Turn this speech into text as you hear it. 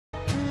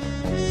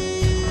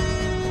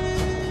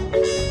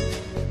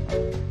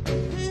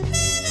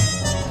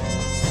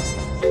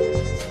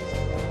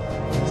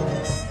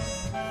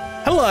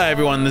Hello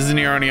everyone, this is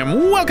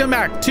Neronium. Welcome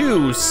back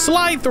to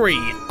Sly 3,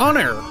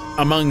 Honor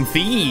Among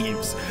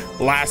Thieves.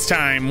 Last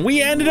time,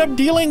 we ended up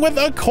dealing with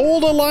a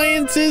Cold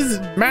Alliance's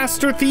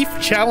Master Thief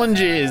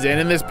challenges, and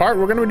in this part,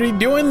 we're going to be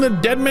doing the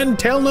Dead Men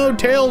Tell No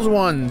Tales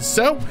ones.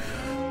 So,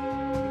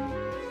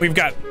 we've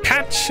got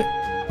Patch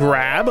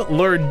Grab,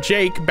 lure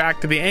Jake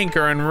back to the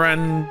anchor and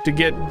run to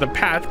get the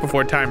patch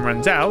before time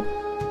runs out.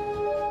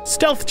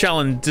 Stealth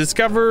challenge,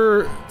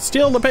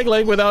 steal the peg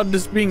leg without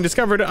being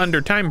discovered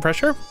under time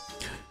pressure.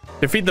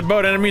 Defeat the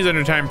boat enemies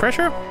under time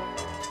pressure.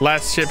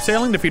 Last ship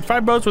sailing, defeat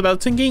 5 boats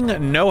without sinking,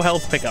 no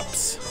health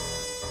pickups.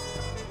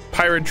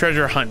 Pirate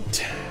treasure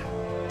hunt.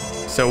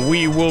 So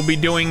we will be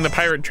doing the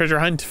pirate treasure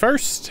hunt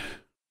first.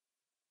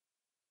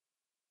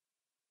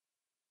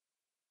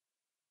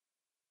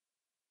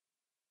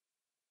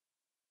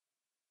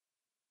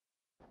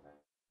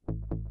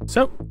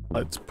 So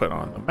let's put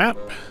on the map.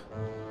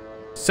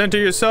 Center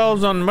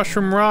yourselves on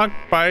Mushroom Rock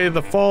by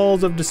the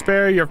Falls of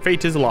Despair. Your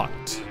fate is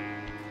locked.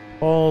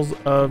 Falls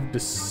of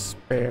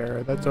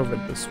Despair. That's over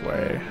this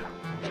way.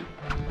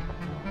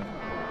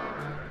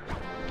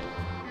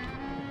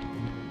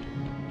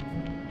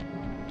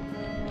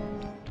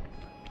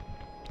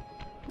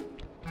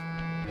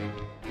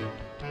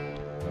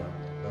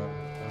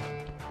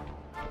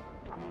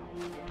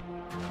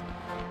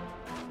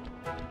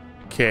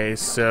 Okay,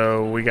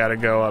 so we gotta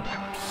go up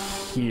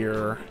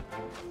here.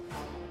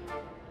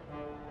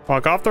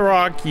 Walk off the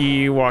rock,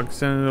 he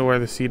walks into where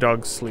the sea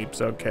dog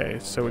sleeps. Okay,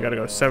 so we gotta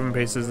go 7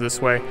 paces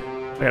this way.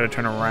 We gotta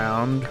turn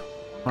around.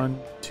 1,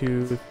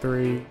 2,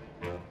 3,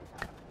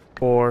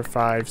 4,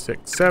 5,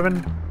 6,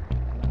 7.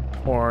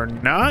 Or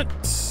not.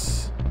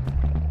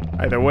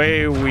 Either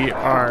way, we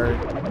are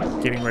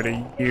getting rid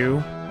of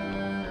you.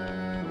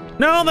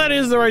 No, that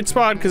is the right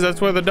spot because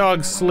that's where the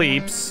dog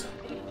sleeps.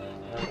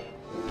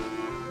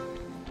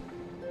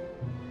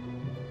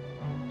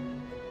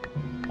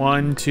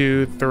 One,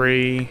 2,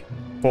 3,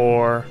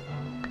 4,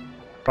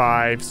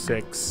 5,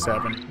 6,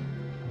 7.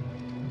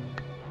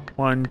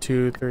 1,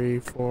 2, 3,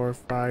 4,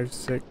 5,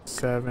 6,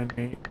 7,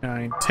 8,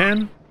 9,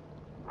 10.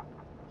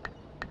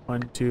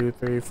 1, 2,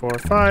 3, 4,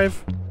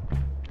 5.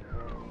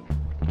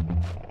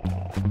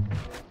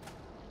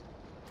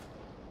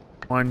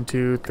 1,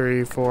 2,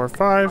 3, 4,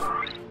 5.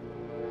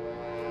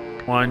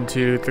 1,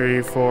 2,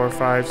 3, 4,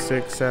 5,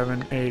 6,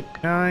 7, 8,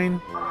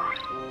 9.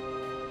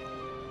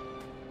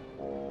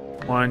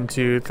 1,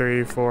 2,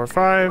 3, 4,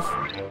 5.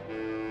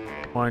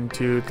 1,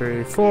 2,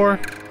 3, 4.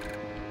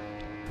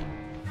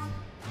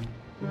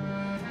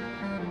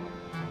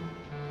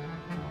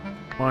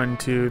 1,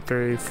 2,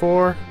 3,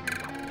 4.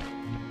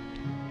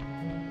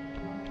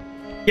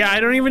 Yeah,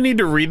 I don't even need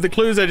to read the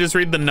clues. I just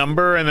read the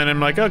number and then I'm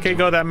like, okay,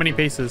 go that many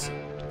paces.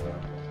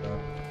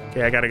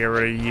 Okay, I gotta get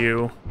rid of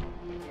you.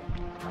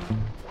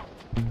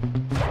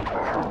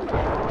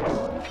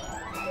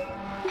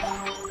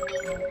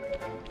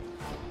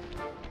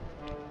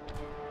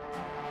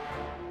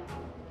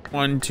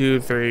 One,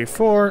 2, 3,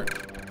 4.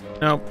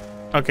 Nope.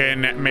 Okay,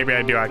 maybe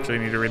I do actually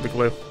need to read the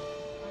clue.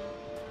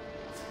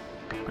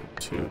 1,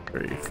 2,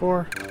 3,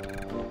 4.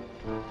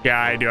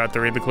 Yeah, I do have to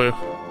read the clue.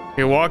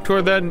 Okay, walk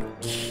toward that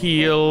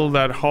keel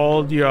that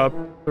hauled you up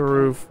the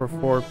roof for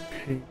 4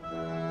 paces.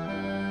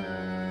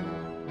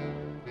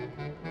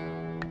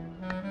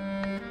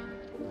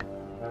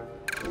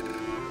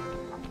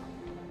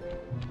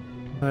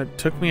 It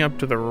took me up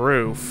to the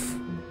roof.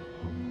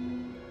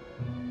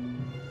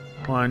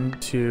 1,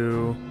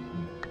 2,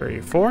 3,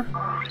 4.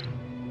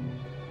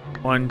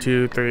 1,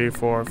 2, 3,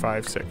 4,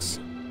 5, 6.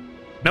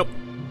 Nope.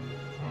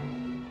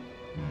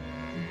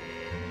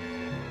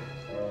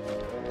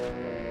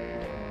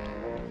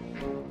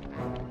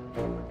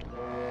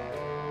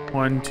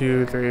 One,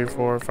 2, 3,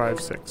 4, 5,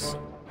 6.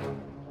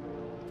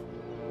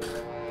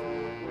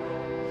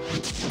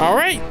 All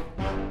right,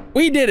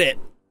 we did it.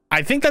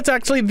 I think that's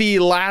actually the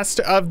last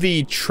of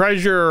the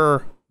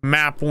treasure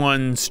map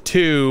ones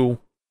too.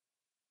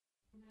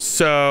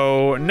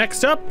 So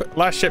next up,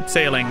 last ship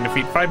sailing.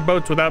 Defeat 5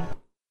 boats without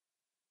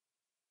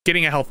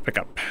getting a health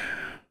pickup.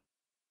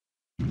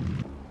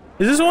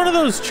 Is this one of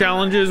those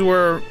challenges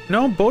where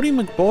no, Boaty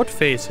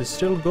McBoatface is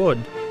still good?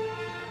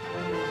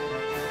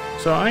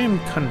 So I am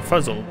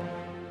confuzzled.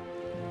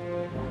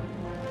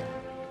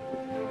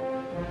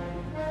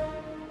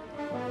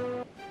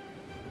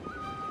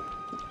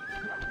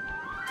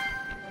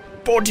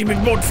 Boaty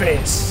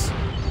McBoatface.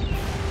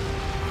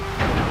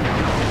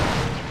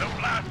 The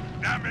blast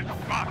damage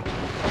bottle.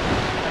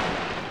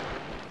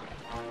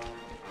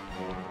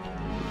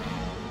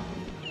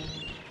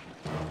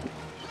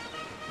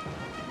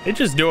 They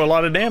just do a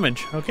lot of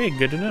damage. Okay,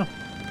 good to know.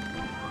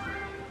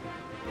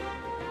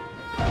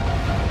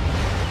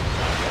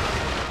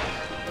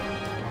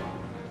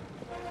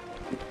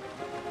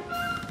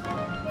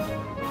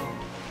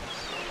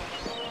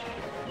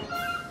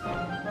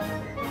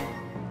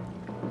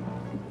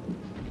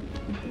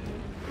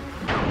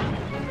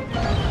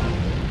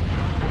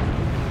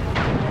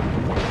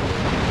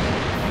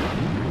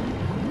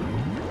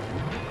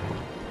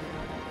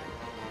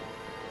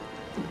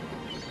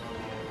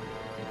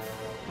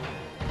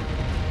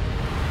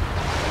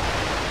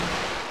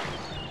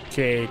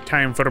 Okay,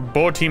 time for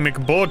Boaty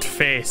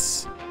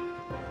McBoatface.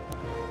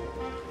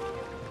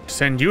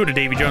 Send you to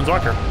Davy Jones'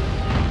 locker.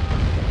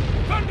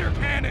 Thunder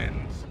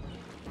cannons!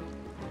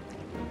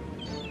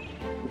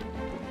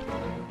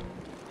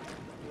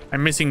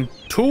 I'm missing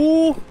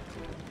 2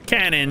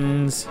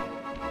 cannons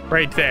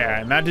right there,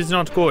 and that is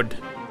not good.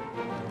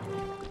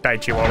 Die,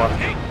 Chihuahua.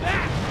 Take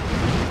that!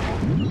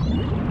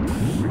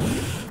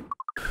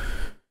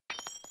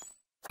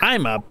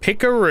 I'm a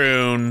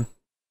picaroon.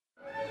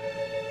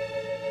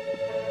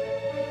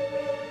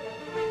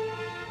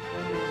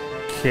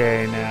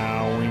 Okay,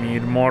 now we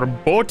need more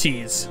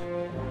boaties.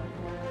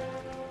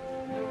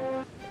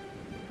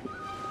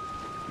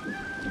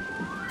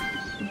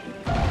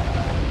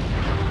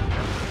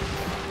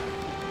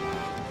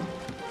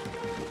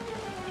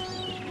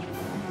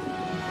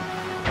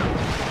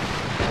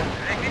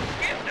 I get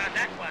skimmed on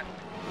that one.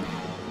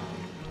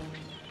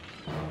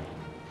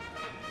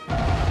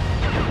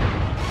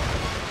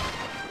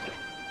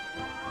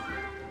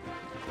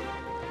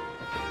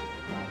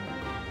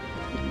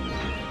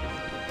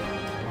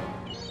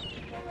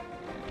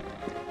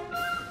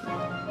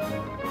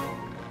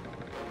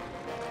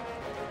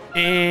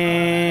 And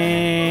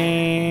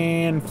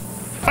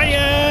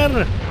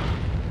fire!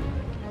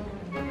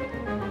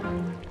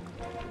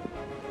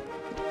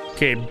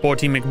 Okay,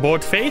 Boaty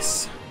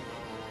McBoatface.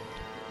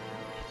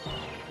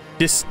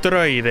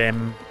 Destroy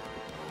them.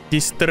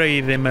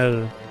 Destroy them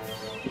all.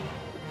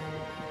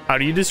 How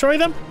do you destroy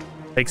them?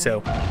 Like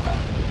so.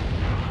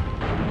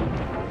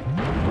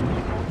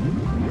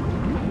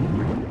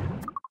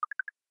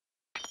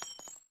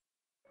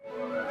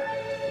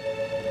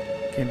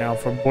 Okay, now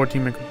for Boaty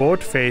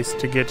McBoatface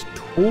to get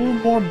 2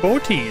 more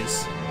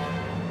boaties.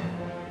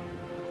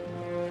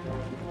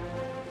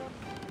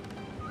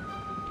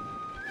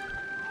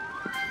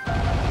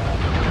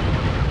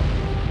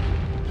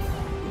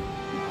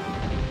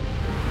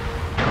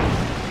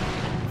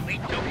 We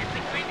took it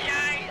between the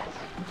eyes.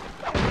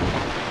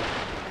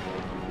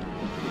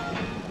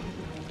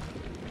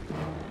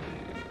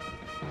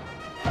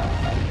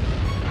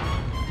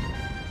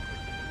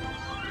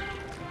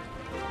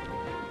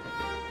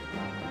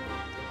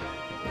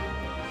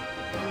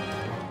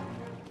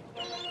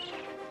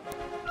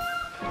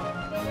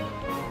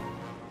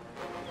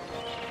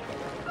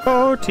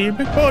 Boaty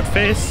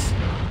McBoatface.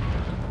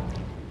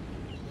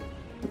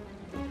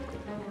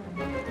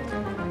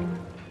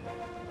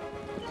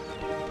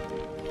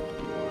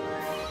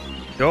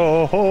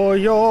 Yo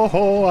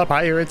ho, a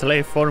pirate's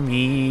life for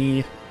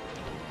me.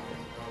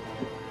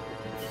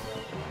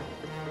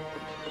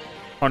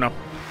 Oh no.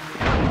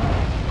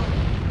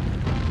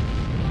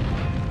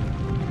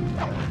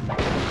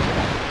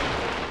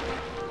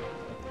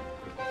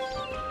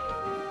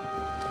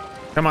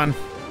 Come on.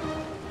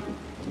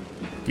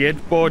 Get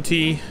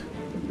Boaty.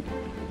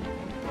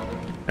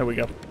 There we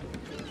go.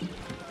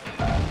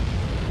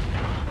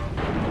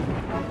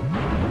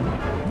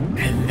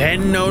 And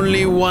then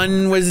only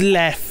one was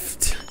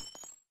left.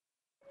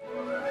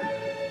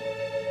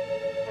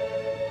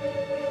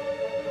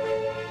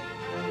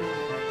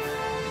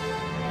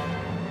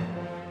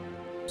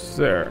 Is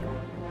there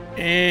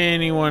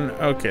anyone?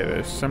 Okay,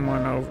 there's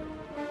someone over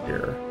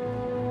here.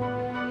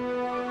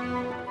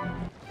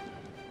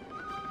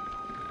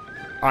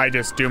 I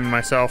just doomed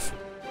myself.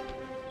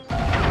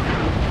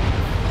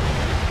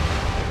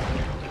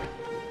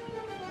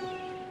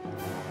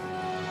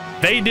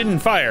 They didn't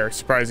fire,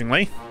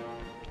 surprisingly.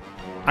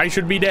 I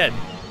should be dead.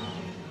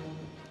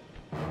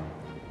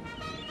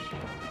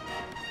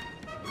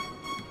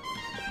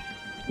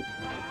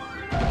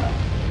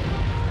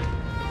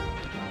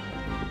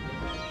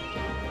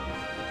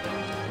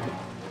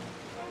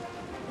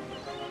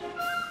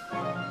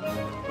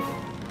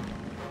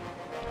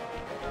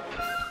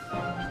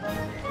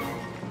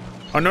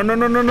 Oh, no, no,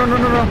 no, no, no, no, no,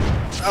 no.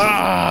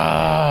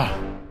 Ah!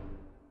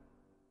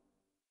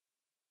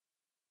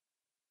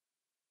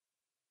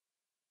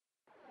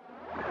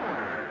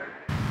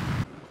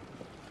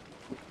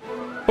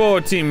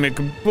 Boaty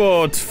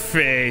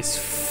McBoatface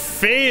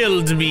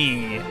failed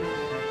me.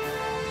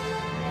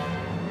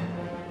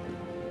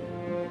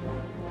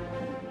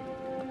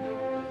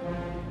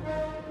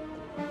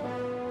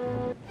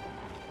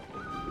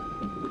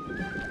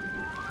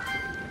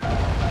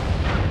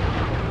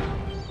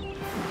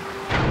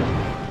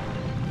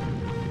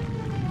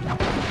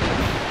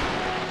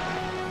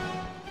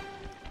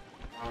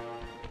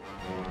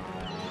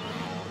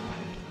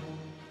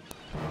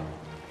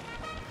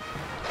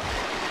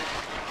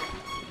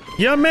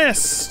 You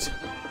missed.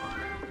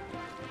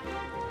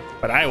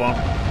 But I won't.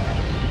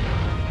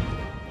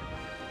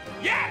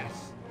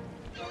 Yes!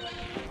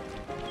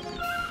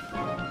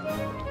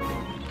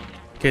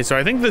 Okay, so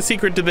I think the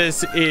secret to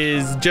this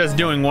is just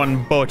doing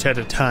one boat at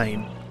a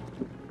time.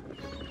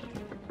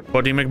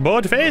 Boaty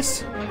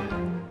McBoatface?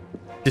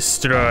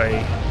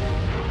 Destroy.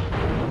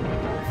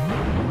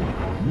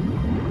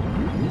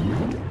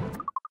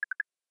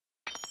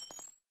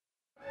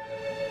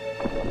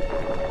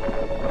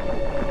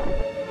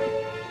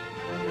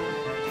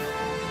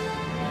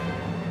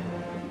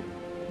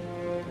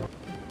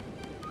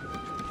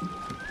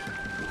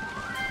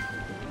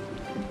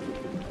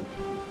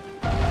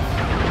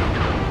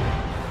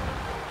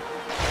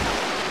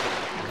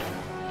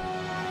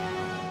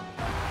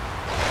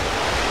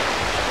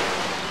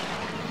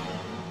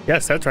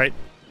 Yes, that's right.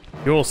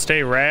 You will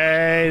stay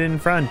right in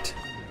front.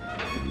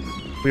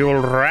 We will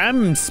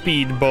ram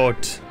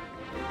speedboat.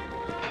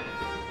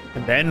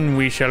 And then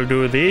we shall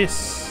do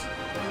this.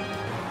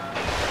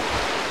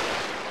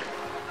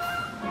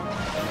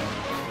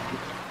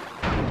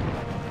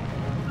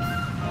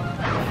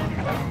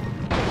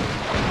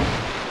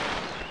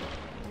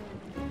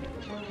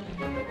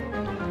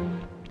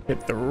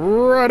 Hit the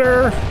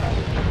rudder.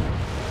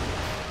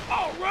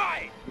 All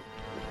right.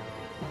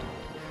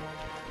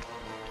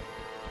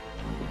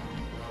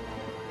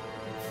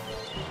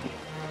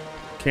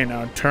 Okay,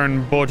 now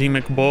turn Boaty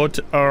McBoat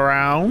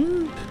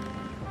around.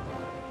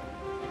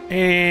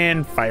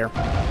 And fire.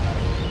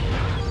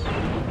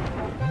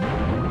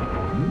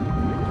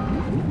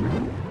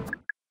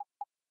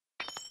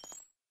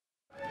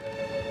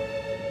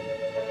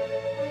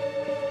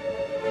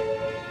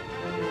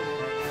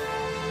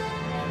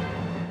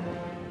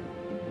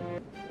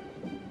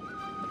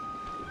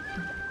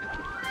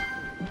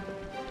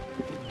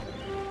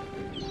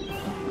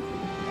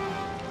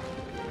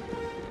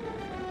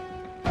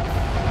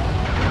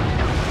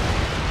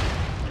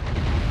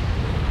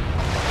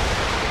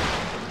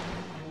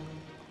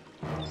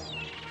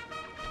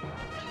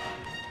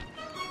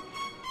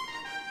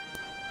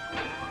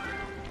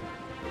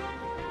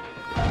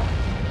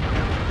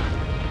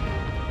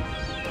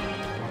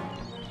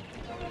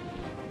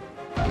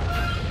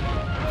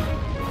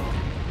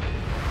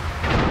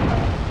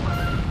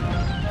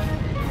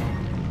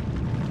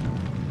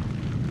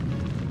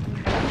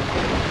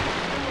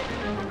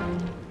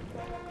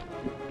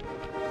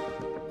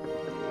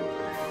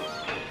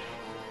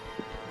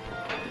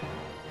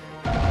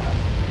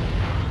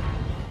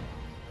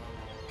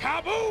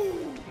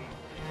 Kaboom!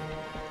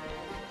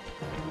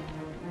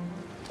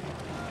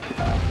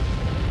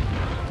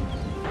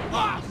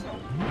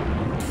 Awesome!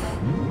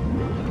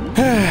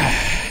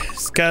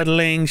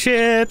 Scuttling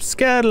ships,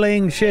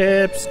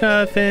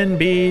 nothing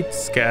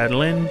beats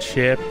scuttling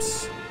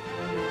ships.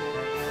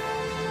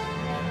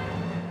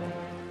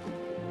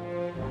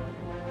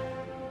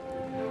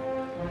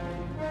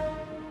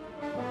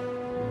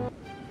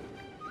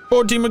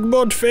 Boaty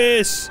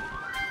McBoatface!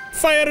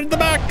 Fire at the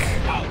back!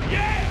 Oh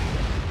yeah!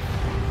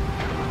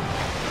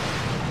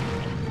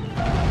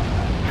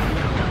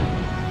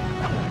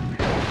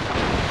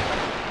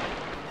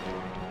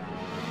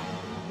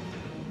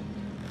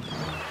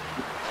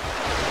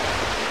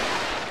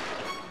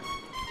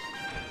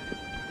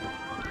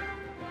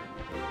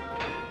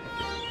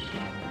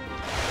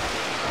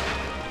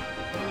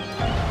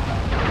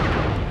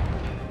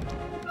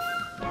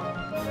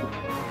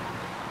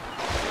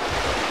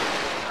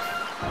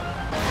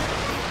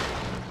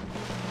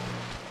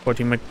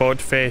 Boaty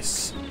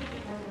McBoatface.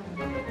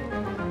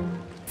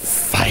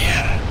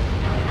 Fire!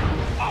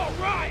 All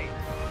right!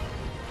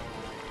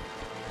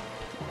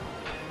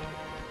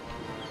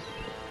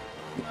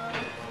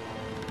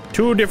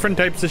 Two different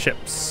types of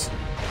ships.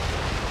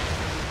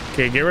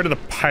 Okay, get rid of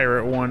the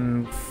pirate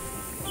one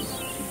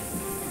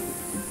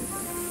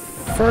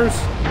first.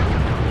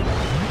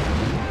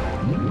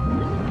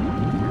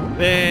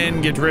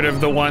 Then get rid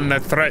of the one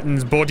that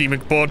threatens Boaty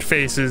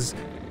McBoatface's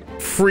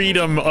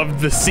freedom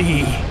of the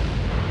sea.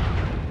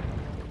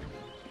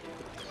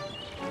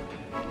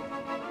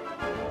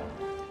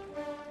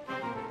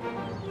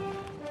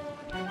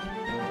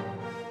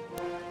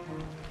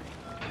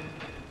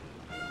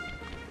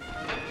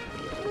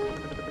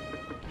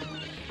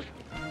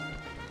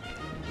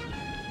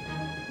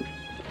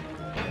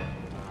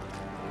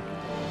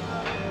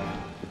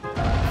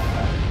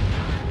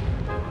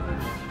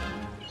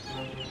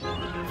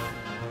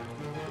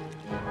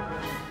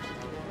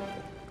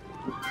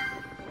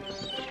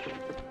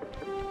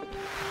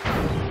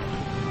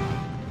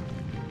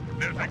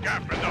 There's a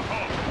gap in the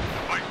hull.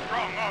 My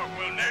strong arm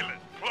will nail it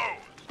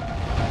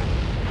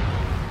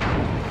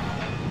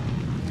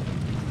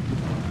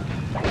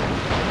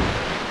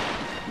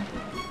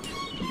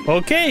closed.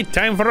 Okay,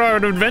 time for our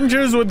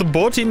adventures with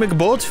Boaty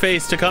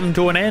McBoatface to come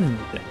to an end.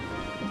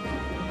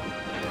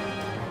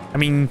 I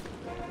mean,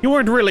 you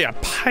weren't really a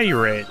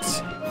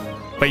pirate,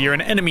 but you're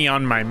an enemy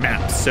on my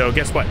map, so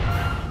guess what?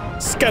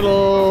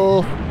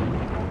 Scuttle!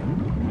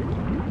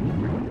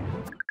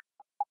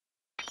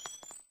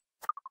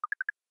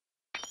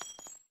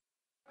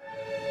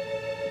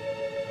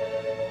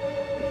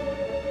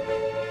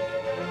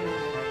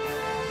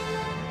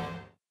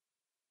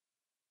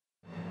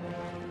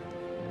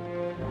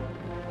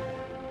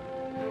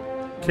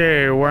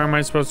 Okay, where am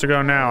I supposed to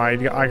go now? I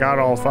got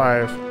all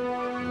 5.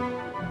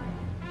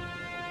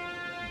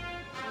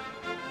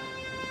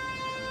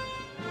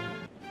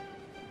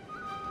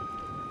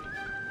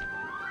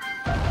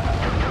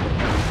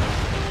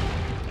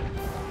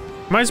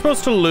 Am I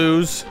supposed to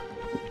lose?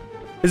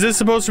 Is this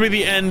supposed to be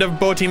the end of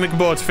Boaty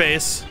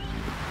McBoatface?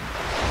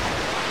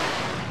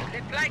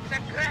 The flanks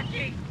are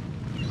cracking.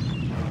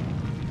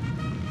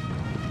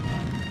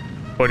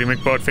 Boaty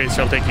McBoatface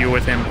shall take you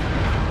with him.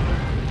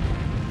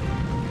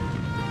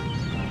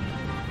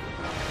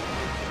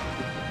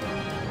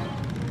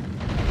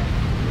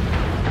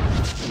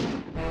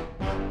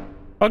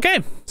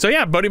 Okay, so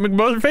yeah, Boaty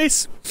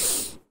McBoatface,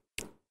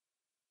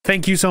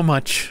 Thank you so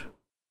much.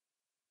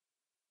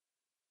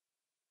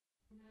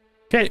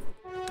 Okay.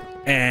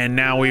 And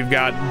now we've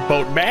got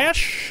Boat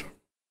Bash.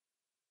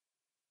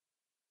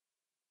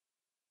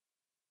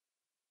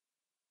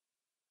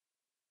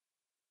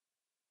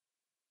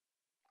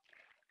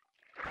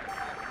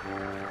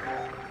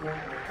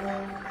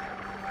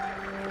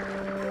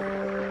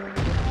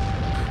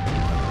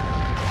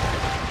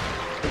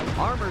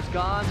 Armor's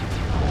gone.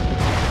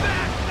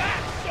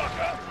 That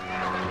sucker!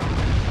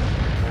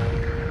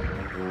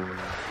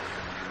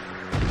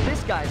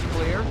 This guy's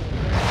clear.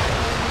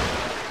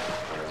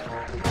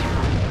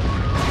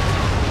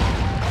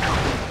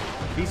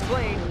 He's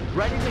clean,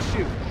 ready to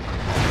shoot.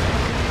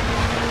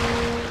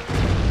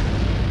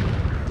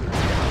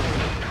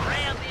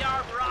 Ram the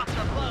armor off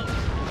the boat.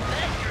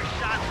 Then your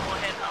shots will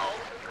hit home.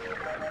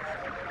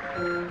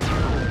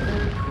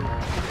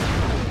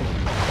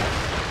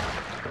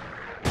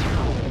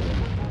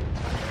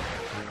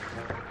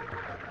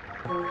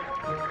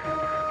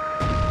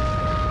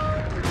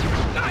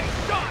 Nice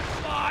shot,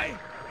 Sly!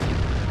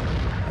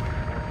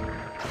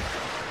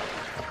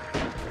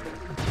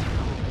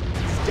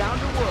 It's down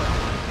to wood.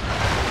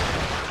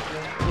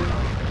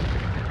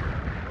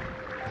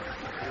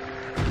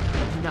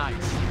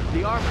 Nice.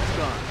 The armor's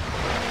gone.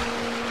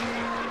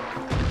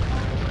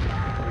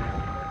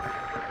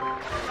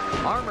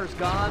 Armor's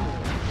gone.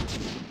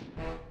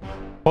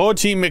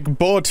 Boaty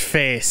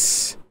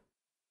McBoatface.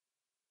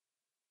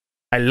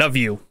 I love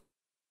you.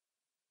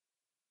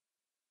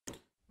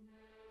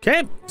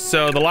 Okay,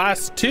 so the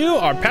last two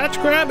are Patch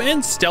Grab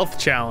and Stealth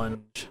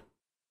Challenge.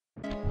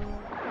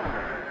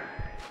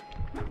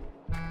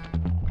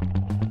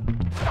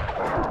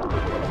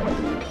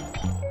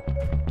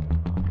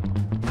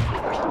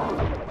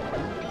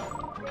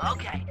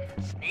 Okay,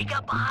 sneak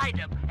up behind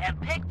him and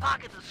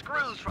pickpocket the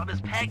screws from his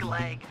peg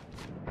leg.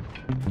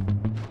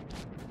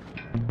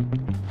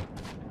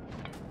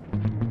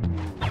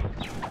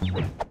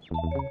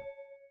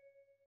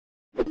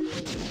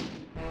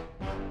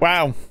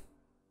 Wow.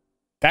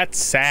 That's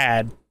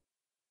sad.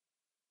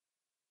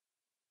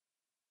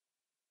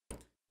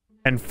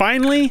 And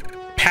finally,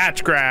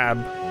 Patch Grab.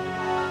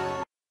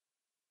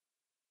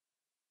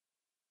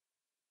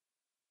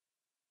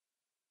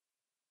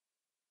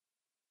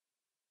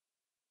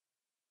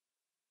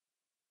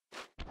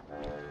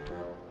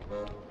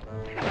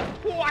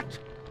 What?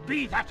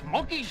 Be that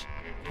monkeys?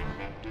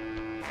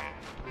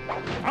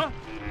 Huh?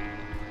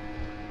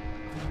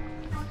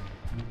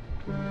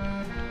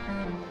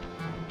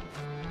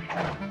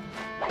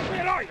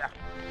 Where are you?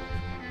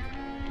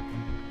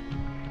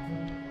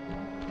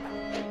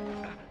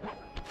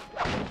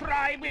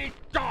 Try me,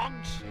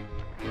 dogs!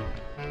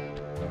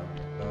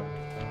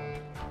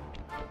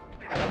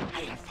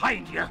 I'll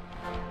find you.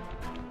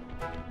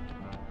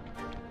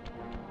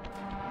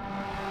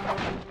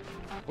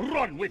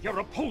 Run with your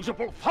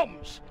opposable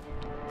thumbs!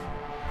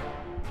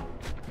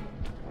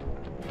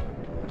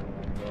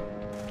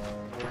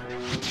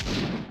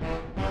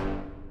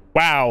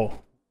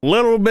 Wow.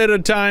 Little bit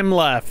of time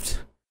left.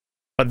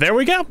 But there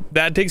we go.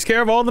 That takes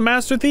care of all the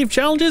Master Thief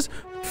challenges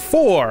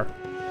for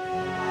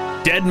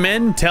Dead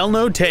Men Tell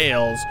No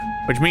Tales.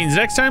 Which means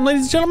next time,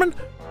 ladies and gentlemen,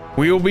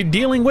 we will be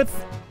dealing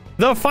with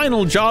the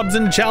final jobs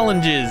and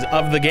challenges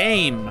of the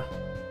game.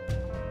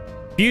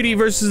 Beauty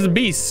versus the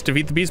Beast.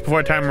 Defeat the Beast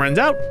before time runs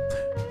out.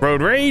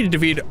 Road Rage.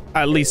 Defeat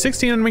at least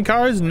 16 enemy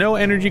cars. No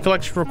energy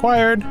collection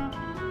required.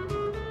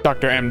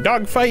 Dr. M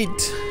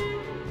Dogfight.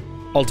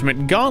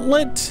 Ultimate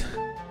Gauntlet.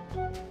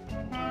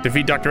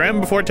 Defeat Dr.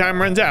 M before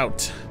time runs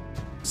out.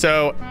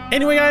 So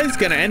anyway, guys,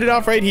 gonna end it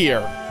off right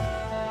here.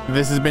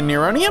 This has been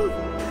Neronium.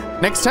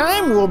 Next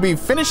time, we'll be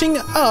finishing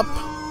up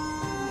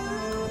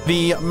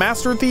the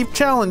Master Thief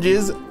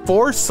challenges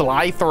for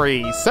Sly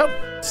 3. So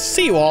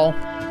see you all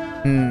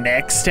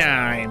next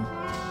time.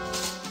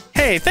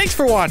 Hey, thanks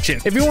for watching.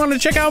 If you want to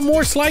check out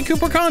more Sly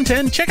Cooper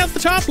content, check out the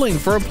top link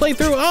for a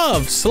playthrough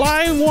of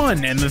Sly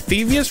 1 and the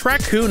Thievius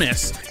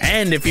Raccoonus.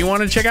 And if you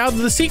want to check out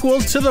the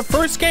sequel to the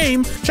first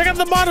game, check out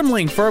the bottom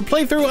link for a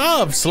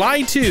playthrough of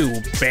Sly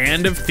 2,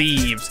 Band of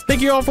Thieves.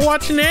 Thank you all for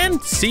watching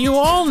and see you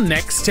all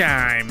next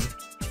time.